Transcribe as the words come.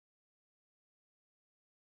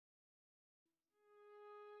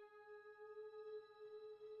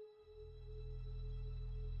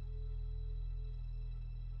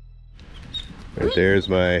Right there's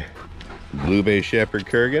my Blue Bay Shepherd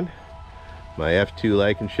Kurgan, my F2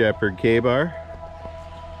 Lycan Shepherd Ka-Bar,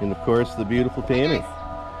 and of course the beautiful Tammy.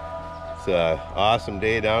 It's an awesome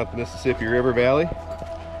day down at the Mississippi River Valley.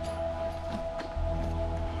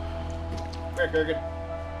 Come here, Kurgan.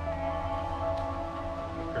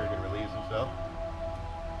 Kurgan relieves himself.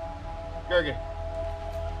 Kurgan.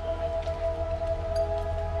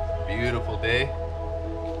 Beautiful day.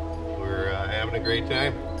 We're having a great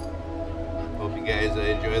time. Hope you guys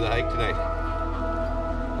enjoy the hike tonight.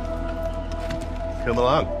 Come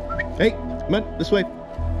along. Hey, come on, this way.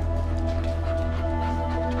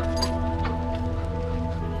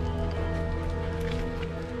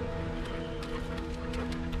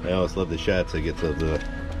 I always love the shots I get of the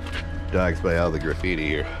dogs by all the graffiti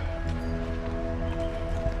here.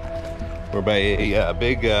 We're by a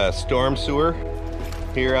big storm sewer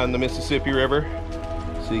here on the Mississippi River.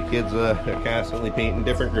 See kids are constantly painting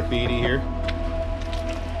different graffiti here.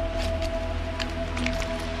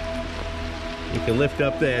 You can lift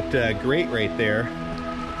up that grate right there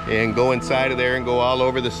and go inside of there and go all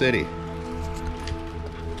over the city.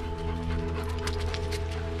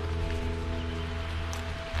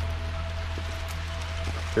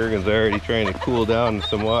 Kurgan's already trying to cool down in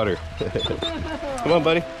some water. Come on,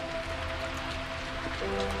 buddy.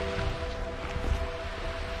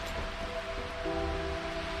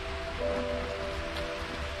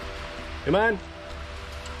 Come on.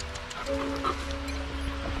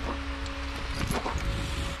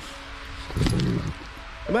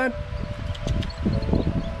 Come on.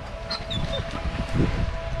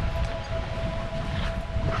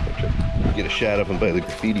 Get a shot of him by the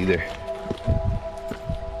graffiti there.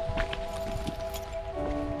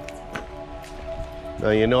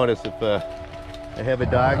 Now you notice if I have a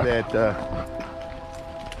dog that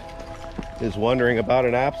is wondering about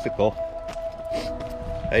an obstacle,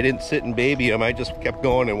 I didn't sit and baby him, I just kept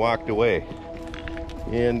going and walked away.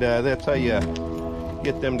 And that's how you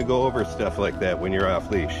get them to go over stuff like that when you're off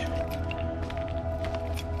leash.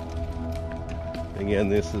 Again,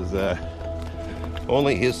 this is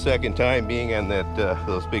only his second time being on that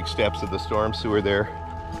those big steps of the storm sewer there.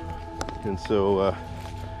 And so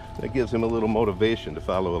that gives him a little motivation to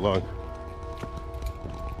follow along.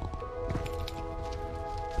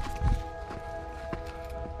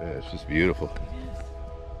 Yeah, it's just beautiful.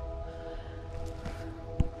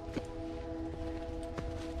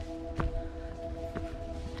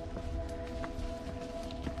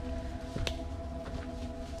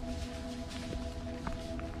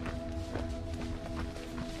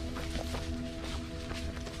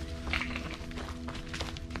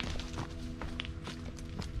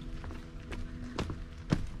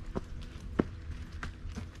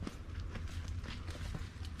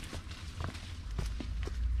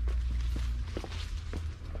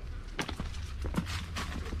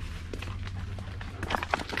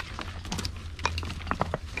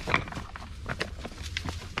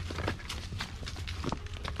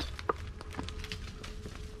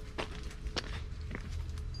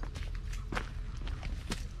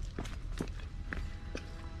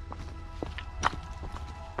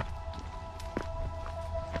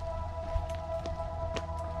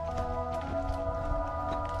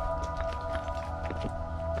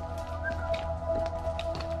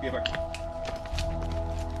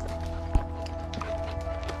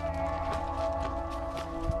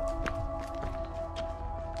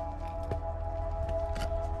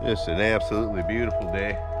 Just an absolutely beautiful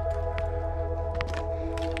day.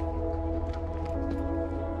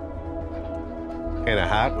 Kind of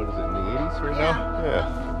hot. What is it, in the 80s right now?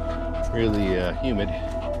 Yeah. Really humid.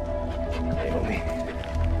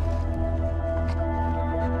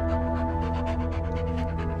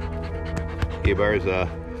 Ka-Bar's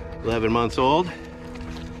 11 months old.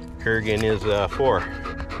 Kurgan is 4.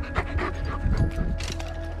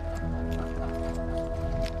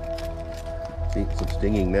 See some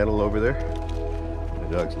stinging nettle over there?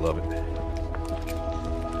 The dogs love it.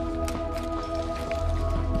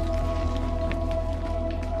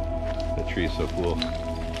 That tree's so cool.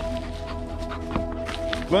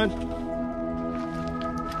 Come on.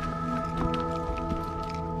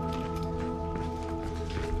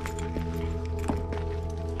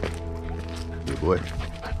 Good boy.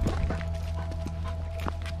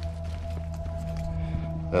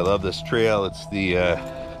 I love this trail. It's the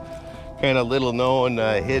kind of little known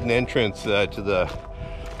hidden entrance to the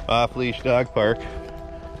off-leash dog park,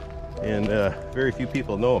 and very few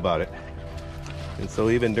people know about it. And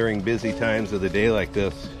so even during busy times of the day like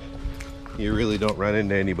this, you really don't run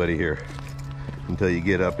into anybody here until you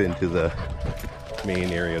get up into the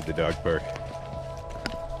main area of the dog park.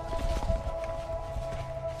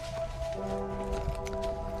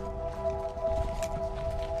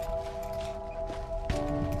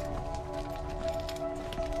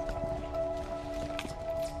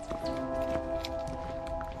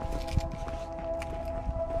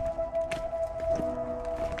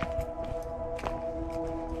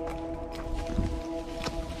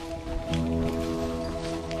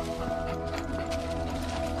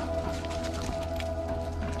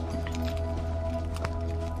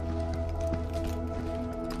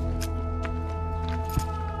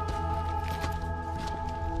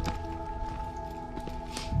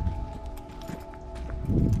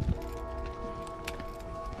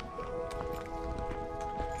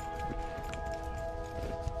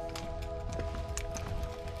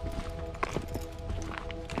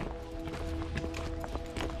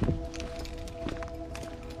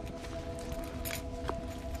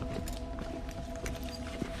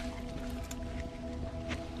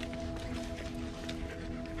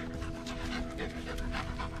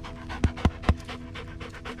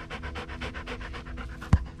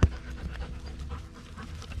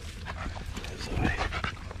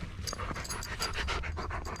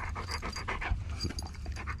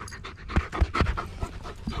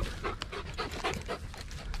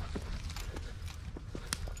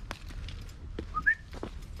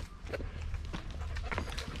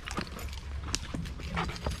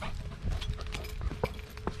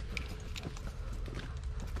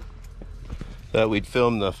 Thought we'd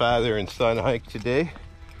film the father and son hike today.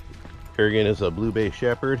 Kurgan is a Blue Bay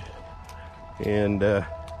Shepherd, and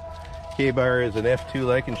Ka-Bar is an F2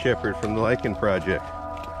 Lycan Shepherd from the Lycan Project.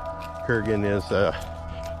 Kurgan is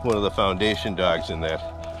one of the foundation dogs in that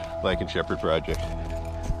Lycan Shepherd Project.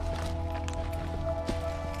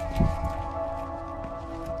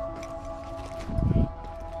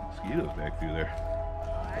 Mosquitoes back through there.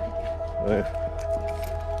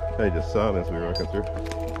 I just saw them as we were walking through.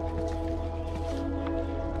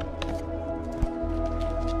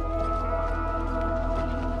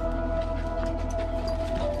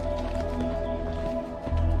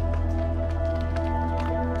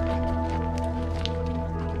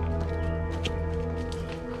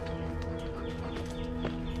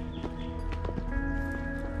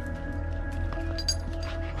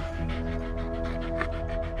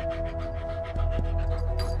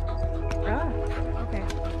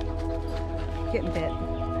 Getting bit.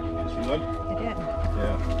 You see one? I did.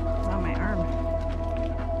 Yeah. It's on my arm.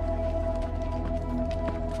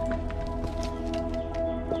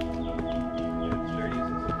 Start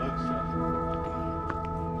using some bug stuff.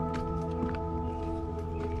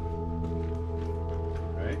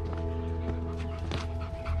 Right?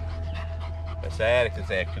 My sciatic is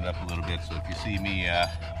acting up a little bit, so if you see me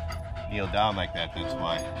kneel down like that, that's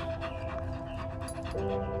why.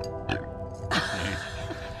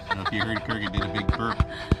 I don't know if you heard Kurgan did a big burp.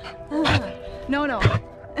 No.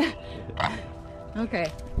 Okay.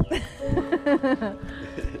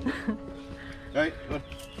 Alright, good.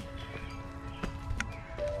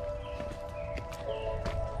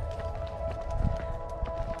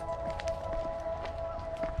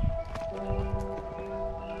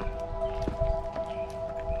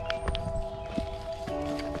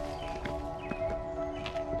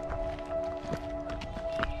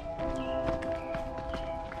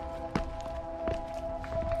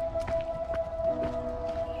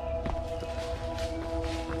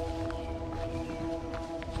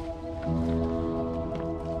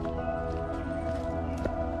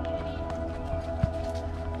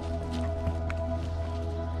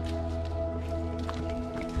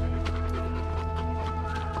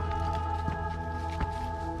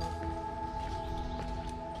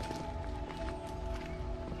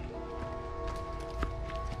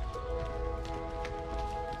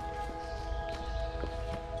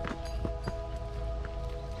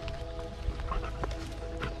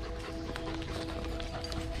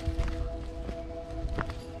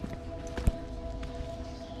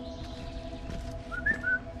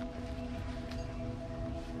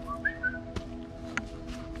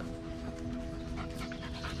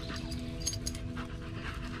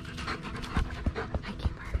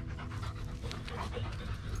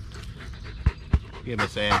 Yeah, my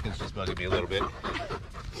sciatic's just bugging me a little bit.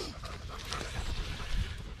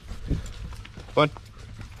 Fun.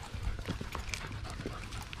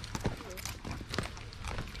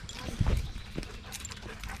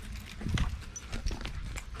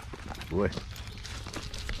 Boy.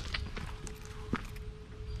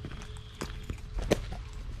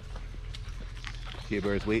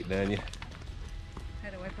 Ka-Bar's waiting on you.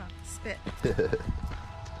 Had to wipe off the spit.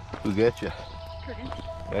 Who got you?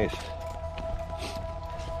 Kurgan. Nice.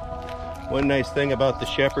 One nice thing about the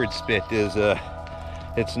shepherd spit is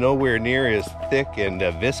it's nowhere near as thick and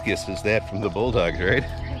viscous as that from the bulldogs, right?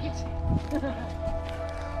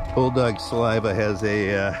 Right. Bulldog saliva has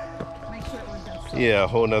a a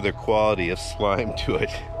whole nother quality of slime to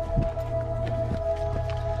it.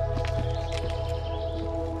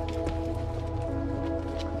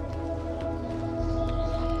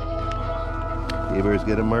 Ka-Bar's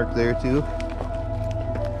got a mark there too.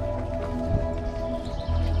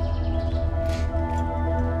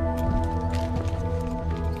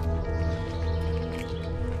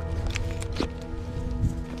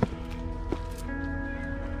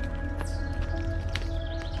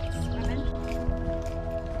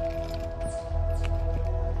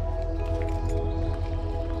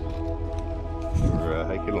 We're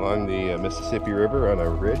hiking along the Mississippi River on a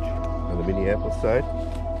ridge on the Minneapolis side.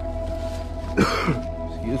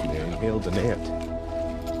 Excuse me, I inhaled an ant.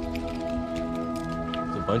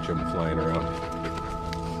 There's a bunch of them flying around.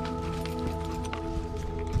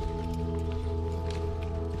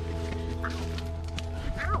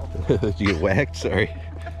 Did you get whacked? Sorry.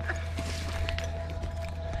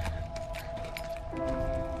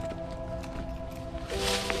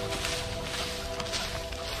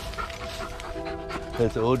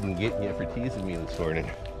 That's Odin getting you for teasing me this morning.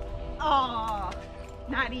 Oh,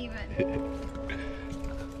 not even.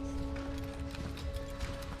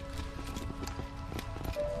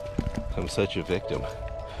 I'm such a victim.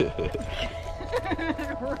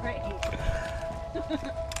 Right.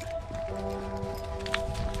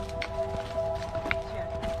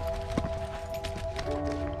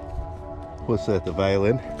 What's that, the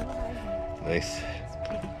violin? Nice.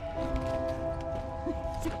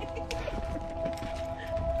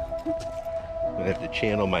 I have to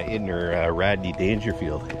channel my inner Rodney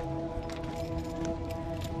Dangerfield.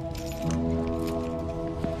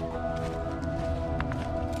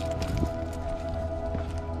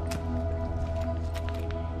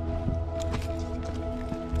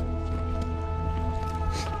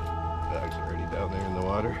 Dogs are already down there in the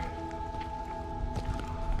water.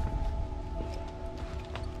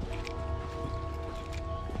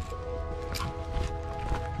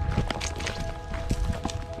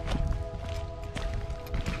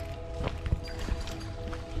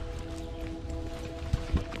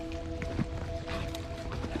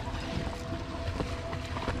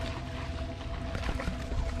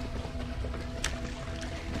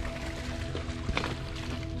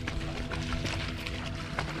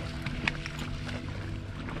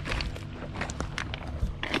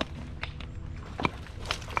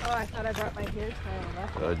 Oh, I thought I brought my hair tie.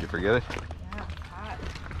 Oh, did you forget it? Yeah, it's hot.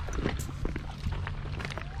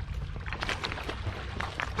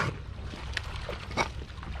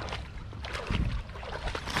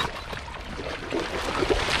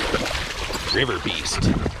 River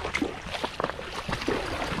beast.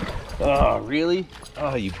 Oh, really?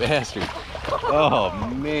 Oh, you bastard. Oh,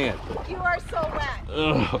 man. You are so wet.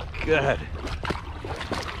 Oh, God.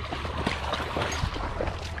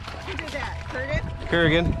 Who did that? Kurgan?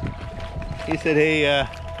 Kurgan. He said, hey,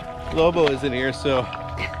 Lobo isn't here, so.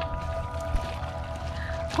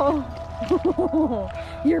 Oh,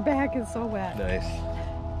 your back is so wet. Nice.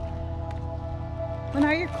 Well,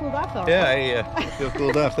 now you're cooled off though. Yeah, I feel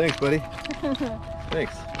cooled off. Thanks, buddy.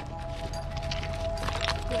 Thanks.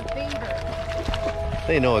 Your finger.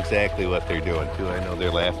 They know exactly what they're doing, too. I know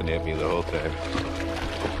they're laughing at me the whole time.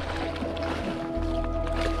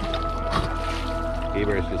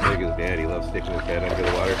 Ka-Bar's just like his dad. He loves sticking his head under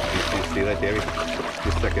the water. You see that, Davey?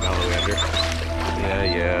 Just sticking all the way under.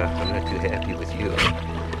 Yeah, I'm not too happy with you.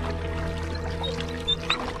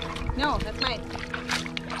 No, that's mine.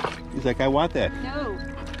 He's like, I want that. No.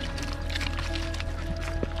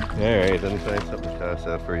 Alright, let me find something to toss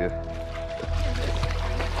out for you.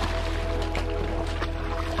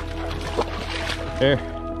 There.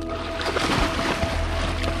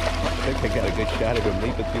 I think I got a good shot of him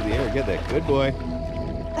leaping through the air. Get that. Good boy.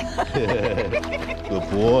 Good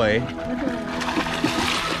boy.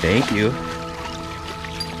 Thank you.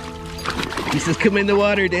 He says, come in the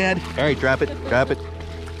water, Dad. Alright, drop it. Drop it.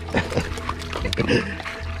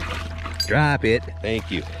 Drop it.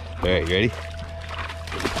 Thank you. Alright, you ready?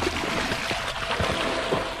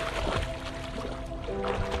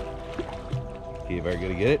 Ka-Bar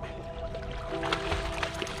gonna get it?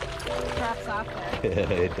 Drops off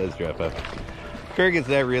there. It does drop off. Kurgan's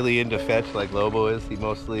not really into fetch like Lobo is. He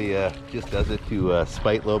mostly just does it to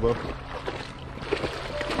spite Lobo.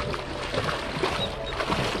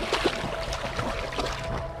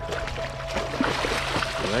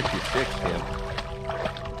 Well, that's your stick, Tim.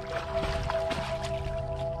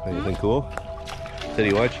 Anything cool? Said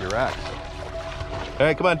he wants your rocks. All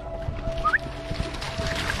right, come on.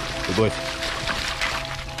 Good boy.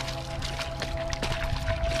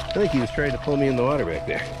 I think he was trying to pull me in the water back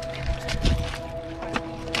there.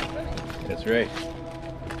 That's right.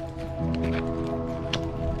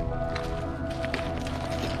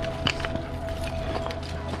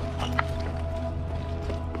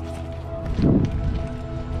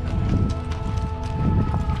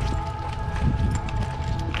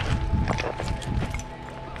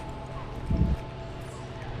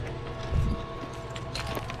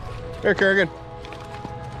 There, Kurgan.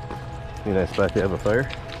 Be a nice spot to have a fire.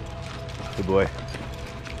 Good boy.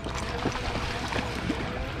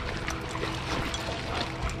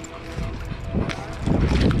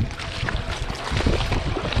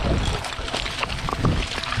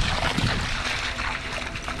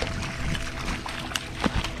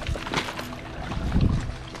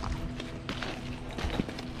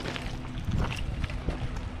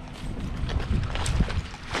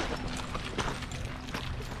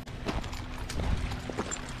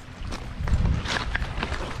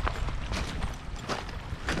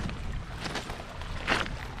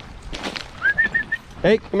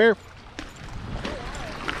 Hey, come here.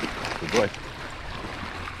 Good boy.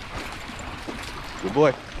 Good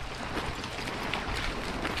boy.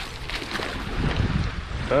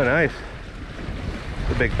 Oh, nice.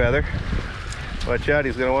 It's a big feather. Watch out,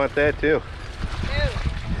 he's gonna want that too.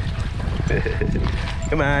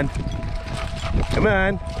 Come on. Come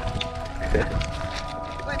on.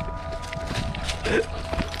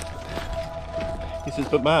 He says,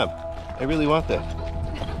 but Mom, I really want that.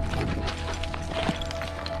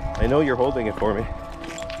 I know you're holding it for me.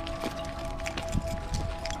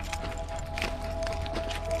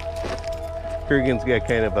 Kurgan's got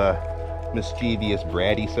kind of a mischievous,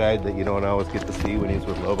 bratty side that you don't always get to see when he's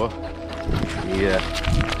with Lobo. Yeah.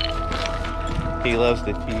 He loves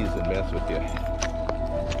to tease and mess with you.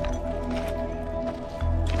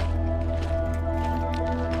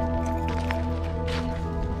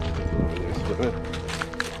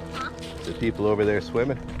 The people over there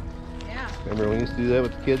swimming. Yeah. Remember when we used to do that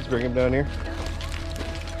with the kids, bring them down here?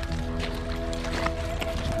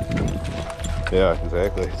 Yeah,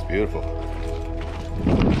 exactly. It's beautiful.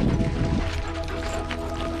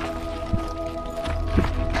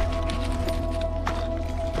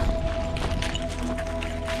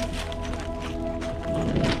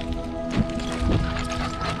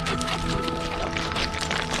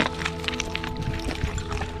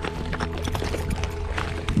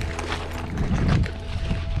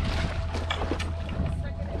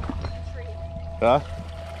 Huh?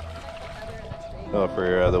 Oh,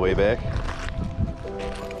 for the way back?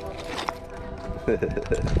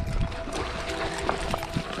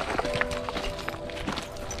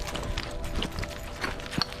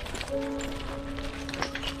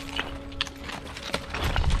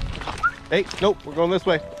 Hey, nope, we're going this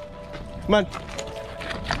way. Come on.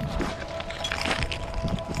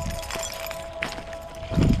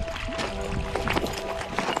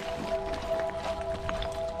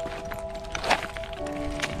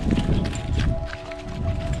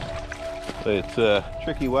 It's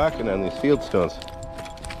tricky walking on these field stones.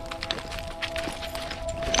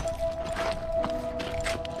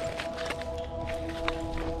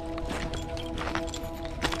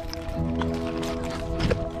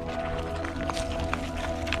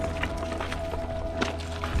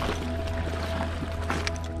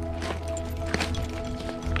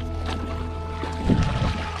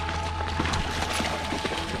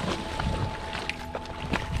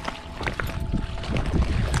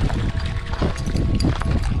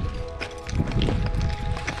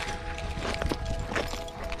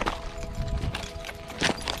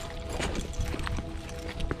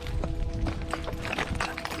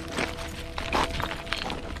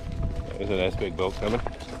 There's a nice big boat coming. I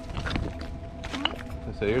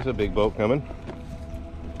said, here's a big boat coming.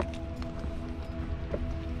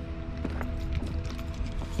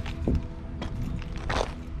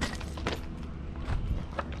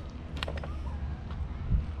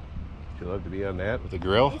 Would you love to be on that with a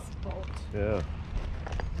grill? Nice boat. Yeah.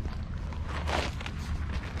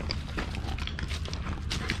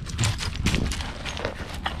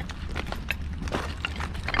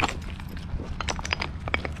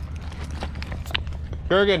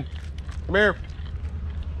 Kurgan, come here.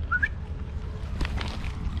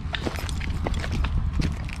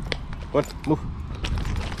 What? Move.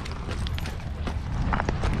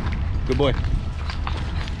 Good boy.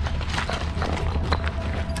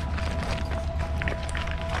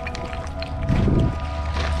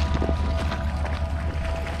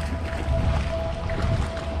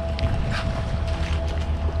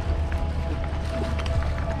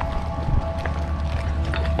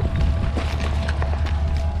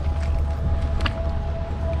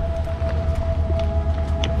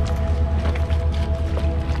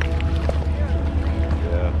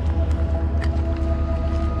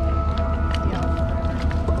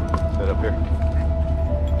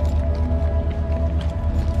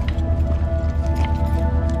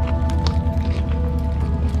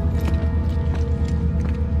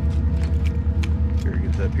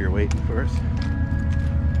 Up here waiting for us.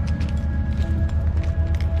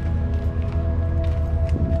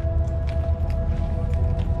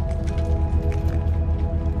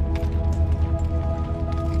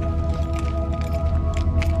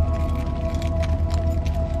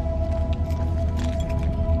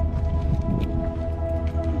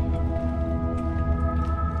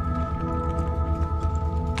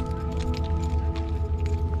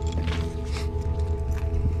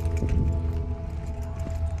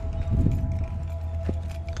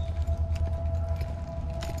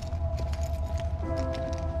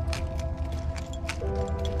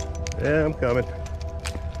 Yeah, I'm coming.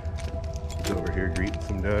 She's over here greeting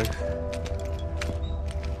some dogs.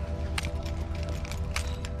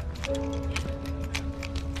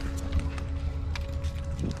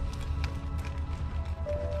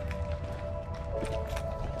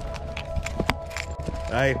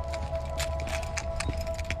 Hi.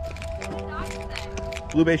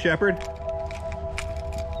 Blue Bay Shepherd. Really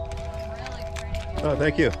pretty. Oh,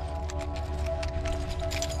 thank you.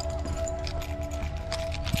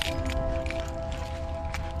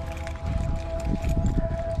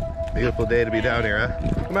 Beautiful day to be down here, huh?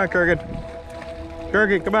 Come on, Kurgan.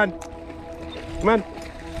 Kurgan, come on. Come on.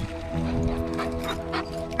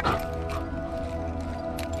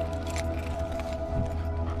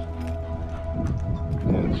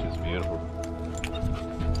 Yeah, it's just beautiful.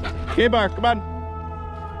 Ka-Bar, come on.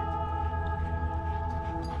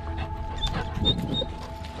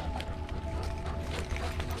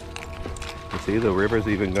 You see, the river's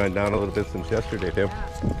even gone down a little bit since yesterday, too.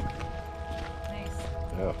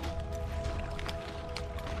 Yeah.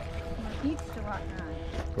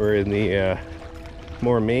 We're in the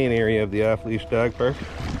more main area of the off-leash dog park.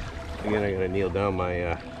 Again, I gotta kneel down.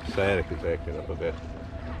 My sciatic is acting up a bit.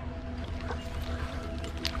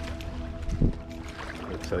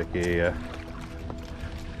 Looks like a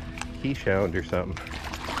quiche hound or something.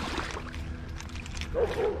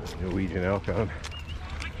 Norwegian elk hound.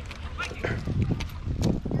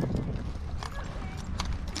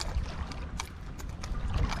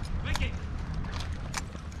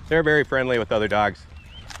 They're very friendly with other dogs.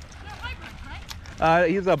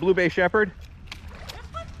 He's a Blue Bay Shepherd.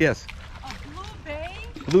 Yes. A Blue Bay?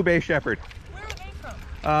 Blue Bay Shepherd. Where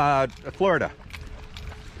are they from? Florida.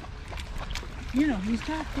 You know, he's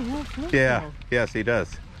got the wolf. Yeah. Yes, he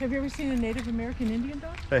does. Have you ever seen a Native American Indian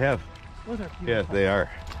dog? I have. Those are beautiful. Yes, they are.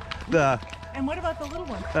 And what about the little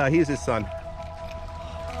one? He's his son.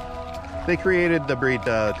 They created the breed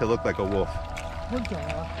to look like a wolf. Good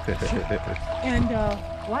dog. And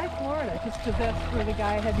why Florida? Just because that's where the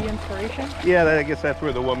guy had the inspiration? Yeah, I guess that's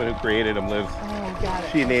where the woman who created him lives. Oh, got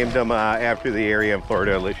it. She named him after the area in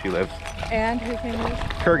Florida that she lives. And his name is?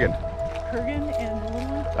 Kurgan. Kurgan, and the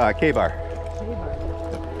little one? Ka-Bar. Ka-Bar.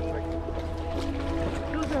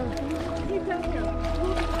 Those are, he's down here.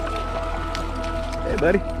 Hey,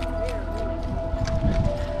 buddy.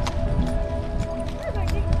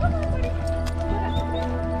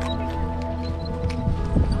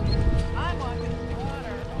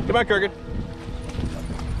 Come on, Kurgan.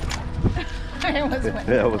 I almost went.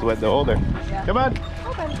 Yeah, it was wet in the hole there. Yeah. Come on.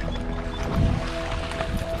 Okay.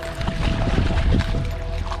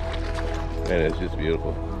 Man, it's just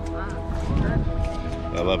beautiful.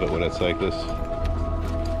 I love it when it's like this.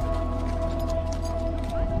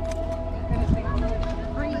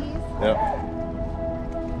 Yep.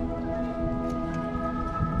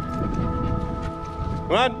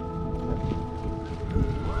 Come on.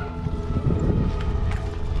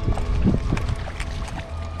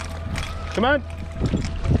 Come on.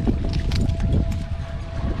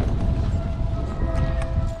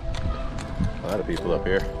 A lot of people up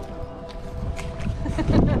here.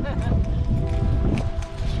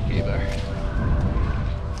 Ka-Bar.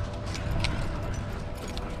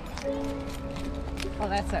 Oh,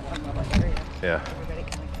 that's that one little area. Yeah. Everybody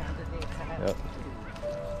kind of congregates ahead. Yep.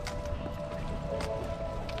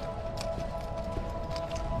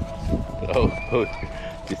 Oh,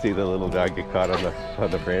 you see the little dog get caught on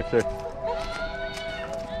the branch there?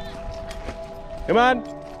 Come on.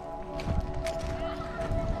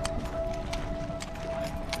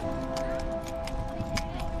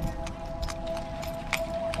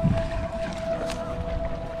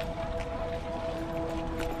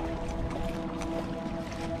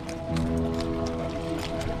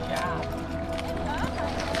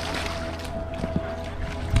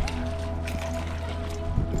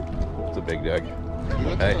 It's a big dog. You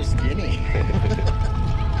look Hey. so skinny.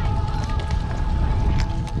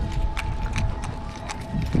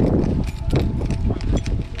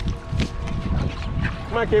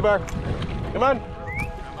 Come on, Ka-Bar. Come on.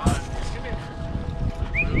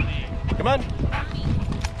 Come on.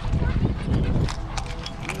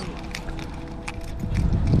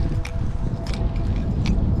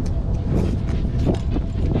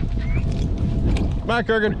 Come on,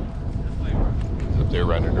 Kurgan. Up there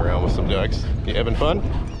running around with some dogs. You having fun?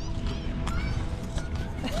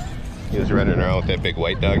 He was running around with that big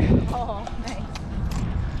white dog. Oh, nice.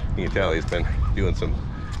 You can tell he's been doing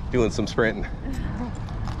some sprinting.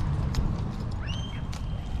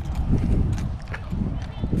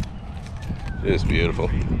 Just beautiful.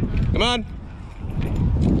 Come on.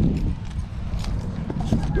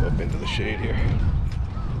 Go up into the shade here.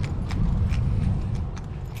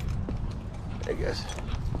 I guess.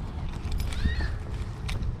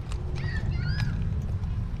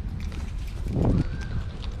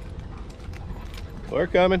 We're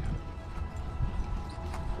coming.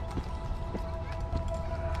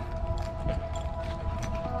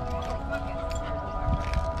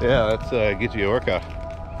 Yeah, that's gets you a workout.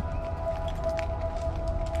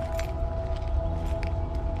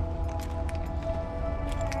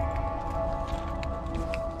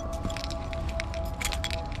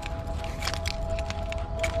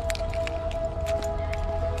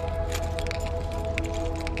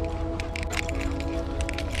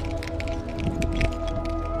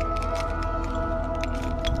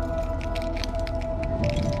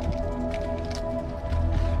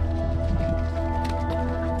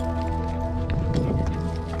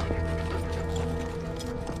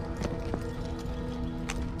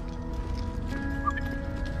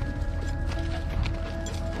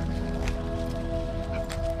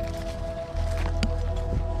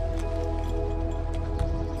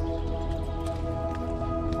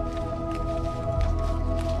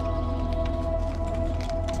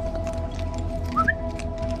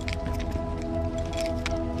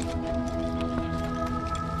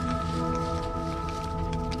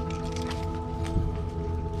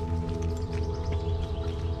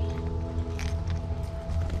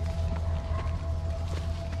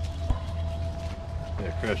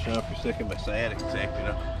 brushing off for a second. My sciatic's acting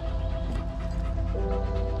up.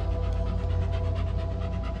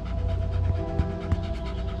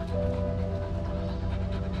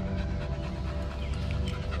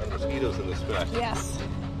 A lot of mosquitoes in this spot. Yes.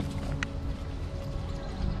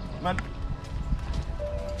 Come on.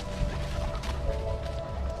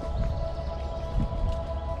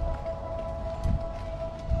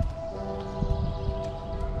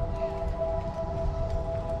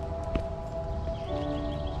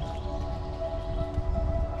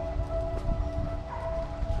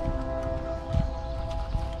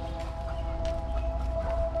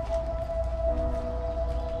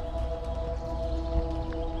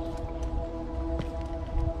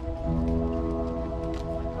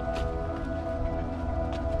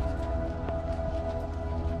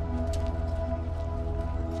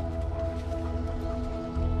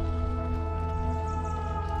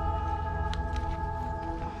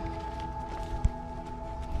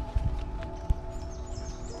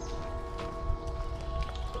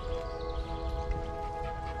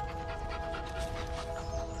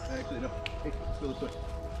 Actually, no. Hey, let's go this way.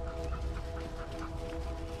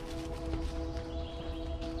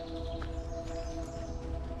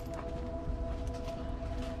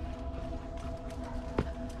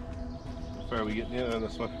 How far are we getting in on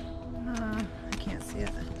this one? I can't see it.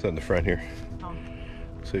 It's on the front here. Oh.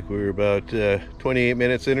 Looks like we're about 28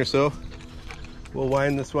 minutes in or so. We'll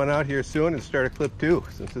wind this one out here soon and start a clip 2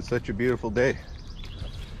 since it's such a beautiful day.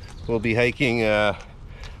 We'll be hiking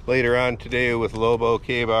later on today with Lobo,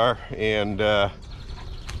 Ka-Bar, and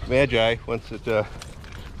Magi once it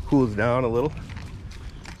cools down a little.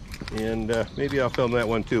 And maybe I'll film that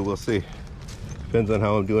one too, we'll see. Depends on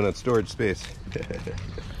how I'm doing on storage space.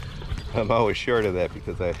 I'm always short of that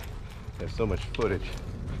because I have so much footage.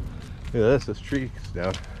 Yeah, this tree is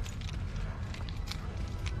down.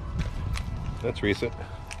 That's recent.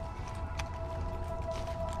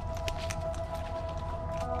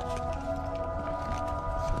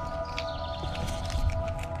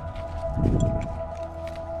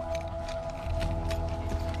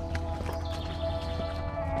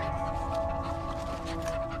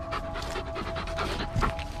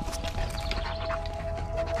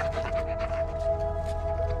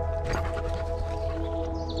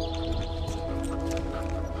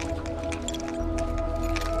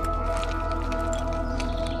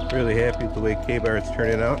 Really happy with the way Ka-Bar is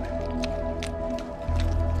turning out.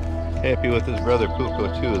 Happy with his brother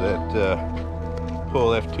Puko too. That whole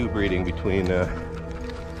F2 breeding between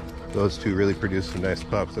those two really produced some nice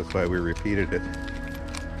pups. That's why we repeated it.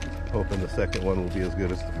 Hoping the second one will be as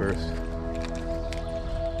good as the first.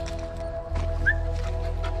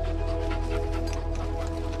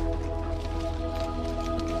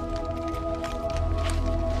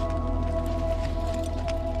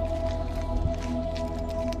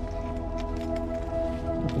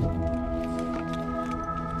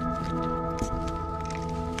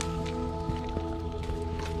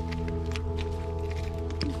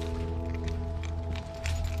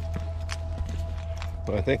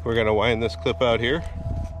 I think we're going to wind this clip out here.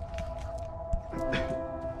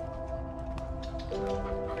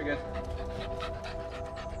 Very good.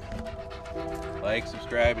 Like,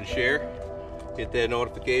 subscribe, and share. Hit that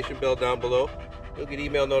notification bell down below. You'll get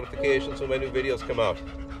email notifications when my new videos come out.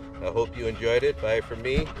 I hope you enjoyed it. Bye from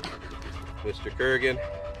me, Mr. Kurgan.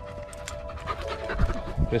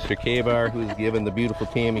 Mr. Ka-Bar, who's giving the beautiful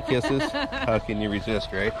Tammy kisses. How can you resist,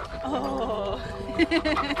 right? Oh.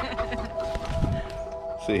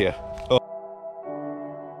 See ya.